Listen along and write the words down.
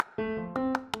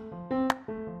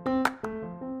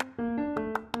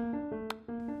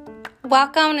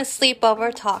Welcome to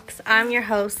Sleepover Talks. I'm your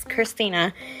host,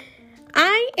 Christina.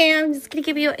 I am just going to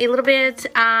give you a little bit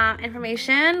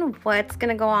information, what's going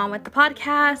to go on with the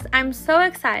podcast. I'm so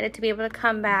excited to be able to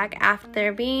come back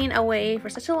after being away for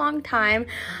such a long time.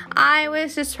 I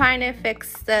was just trying to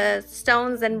fix the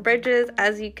stones and bridges,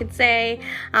 as you could say,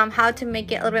 how to make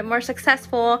it a little bit more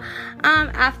successful.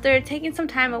 After taking some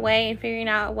time away and figuring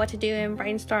out what to do and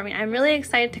brainstorming, I'm really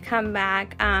excited to come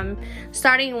back.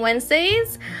 Starting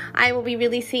Wednesdays, I will be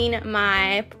releasing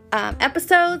my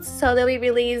episodes, so they'll be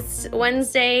released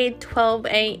Wednesday, 12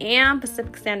 a.m.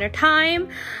 Pacific Standard Time.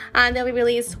 They'll be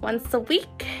released once a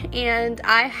week, and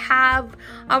I have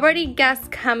already guests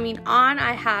coming on.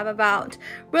 I have about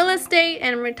real estate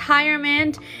and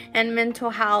retirement and mental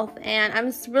health, and I'm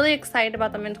just really excited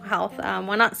about the mental health.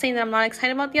 Well, not saying that I'm not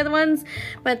excited about the other ones,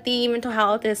 but the mental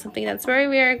health is something that's very,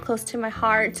 very close to my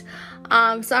heart.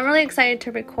 So I'm really excited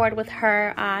to record with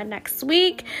her next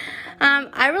week.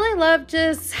 I really love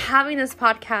just having this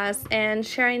podcast and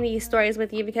sharing these stories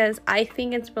with you because I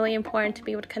think it's really important to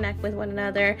be able to connect with one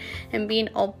another and being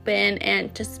open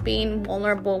and just being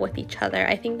vulnerable with each other.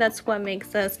 I think that's what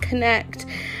makes us connect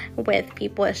with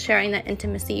people, is sharing that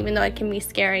intimacy, even though it can be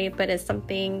scary, but it's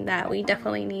something that we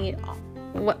definitely need,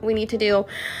 what we need to do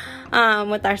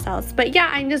with ourselves. But yeah,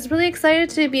 I'm just really excited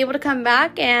to be able to come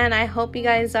back, and I hope you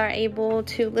guys are able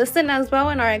to listen as well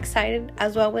and are excited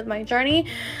as well with my journey.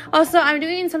 Also, I'm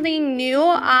doing something new.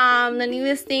 The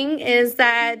newest thing is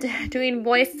that doing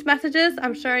voice messages.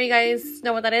 I'm sure you guys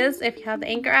know what that is if you have the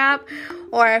Anchor app,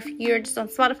 or if you're just on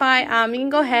Spotify. You can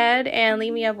go ahead and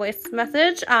leave me a voice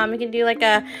message. You can do like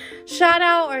a shout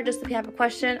out, or just if you have a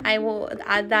question, I will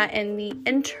add that in the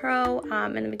intro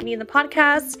in the beginning of the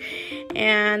podcast,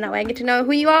 and that way I get to know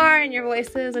who you are and your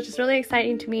voices, which is really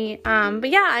exciting to me. But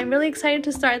yeah, I'm really excited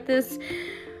to start this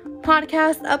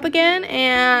podcast up again,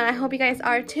 and I hope you guys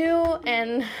are too,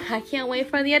 and I can't wait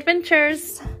for the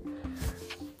adventures.